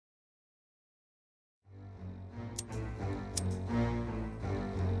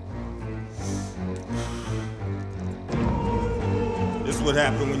is what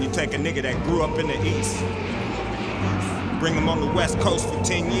happened when you take a nigga that grew up in the East, bring him on the West Coast for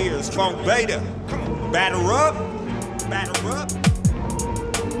 10 years. Funk Beta, batter up, batter up.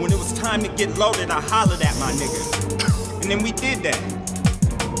 When it was time to get loaded, I hollered at my nigga, and then we did that.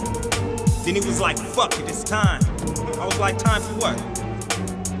 Then he was like, fuck it, it's time. I was like, time for what?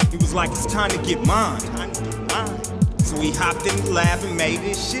 He was like, it's time to get mine. So we hopped in the lab and made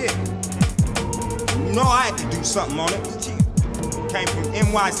this shit. You know I had to do something on it. Came from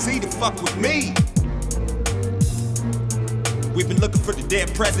NYC to fuck with me. We've been looking for the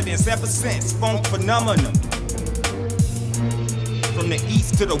dead presidents ever since. Funk phenomenon. From the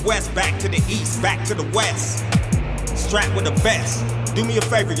east to the west, back to the east, back to the west. Strapped with the best. Do me a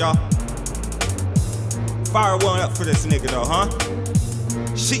favor, y'all. Fire one up for this nigga though, huh?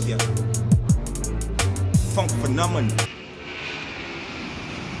 Shit ya. Funk phenomenon.